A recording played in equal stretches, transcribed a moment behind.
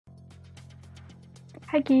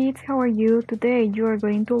Hi kids, how are you? Today you are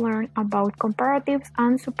going to learn about comparatives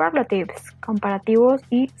and superlatives, comparativos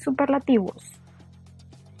y superlativos.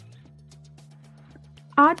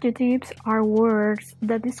 Adjectives are words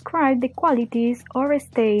that describe the qualities or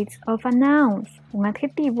states of a noun. Un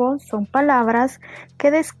adjetivo son palabras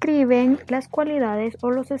que describen las cualidades o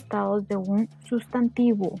los estados de un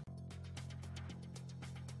sustantivo.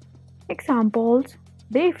 Examples: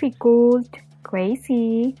 difficult,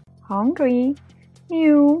 crazy, hungry,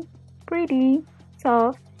 new, pretty,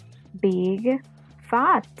 soft, big,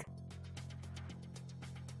 fat.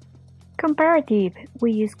 Comparative.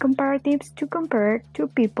 We use comparatives to compare two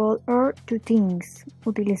people or two things.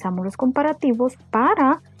 Utilizamos los comparativos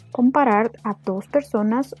para comparar a dos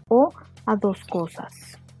personas o a dos cosas.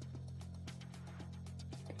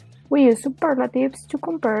 We use superlatives to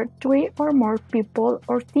compare three or more people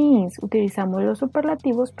or things. Utilizamos los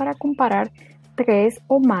superlativos para comparar tres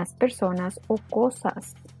o más personas o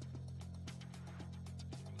cosas.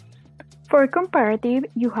 For comparative,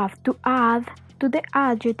 you have to add to the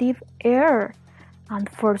adjective er, and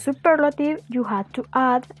for superlative, you have to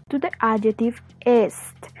add to the adjective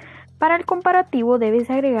est. Para el comparativo debes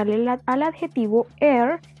agregarle al adjetivo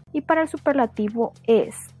er y para el superlativo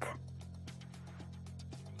est.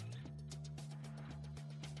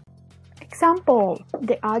 Example: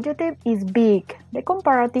 the adjective is big, the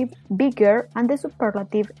comparative bigger, and the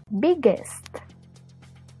superlative biggest.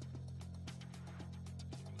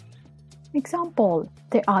 Example: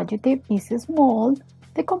 the adjective is small,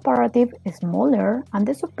 the comparative smaller, and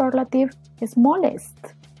the superlative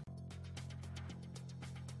smallest.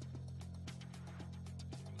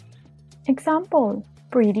 Example: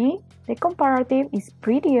 pretty, the comparative is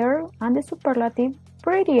prettier, and the superlative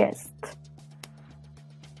prettiest.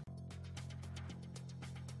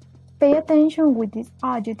 Pay attention with these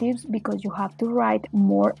adjectives because you have to write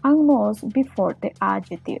more and most before the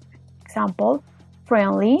adjective. Example: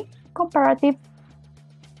 friendly, comparative.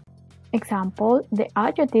 Example: the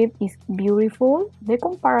adjective is beautiful, the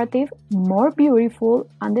comparative more beautiful,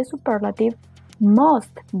 and the superlative most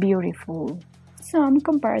beautiful. Some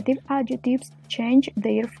comparative adjectives change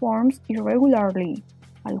their forms irregularly.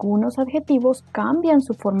 Algunos adjetivos cambian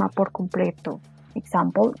su forma por completo.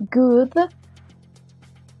 Example: good.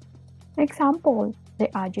 Example: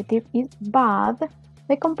 the adjective is bad,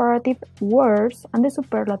 the comparative worse, and the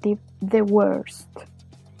superlative the worst.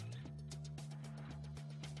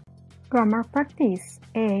 Grammar practice.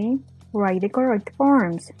 A. Write the correct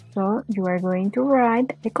forms. So you are going to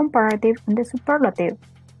write the comparative and the superlative.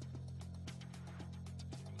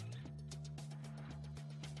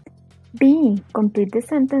 B. Complete the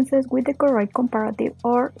sentences with the correct comparative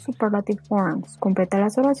or superlative forms. Completa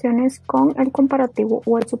las oraciones con el comparativo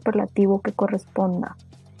o el superlativo que corresponda.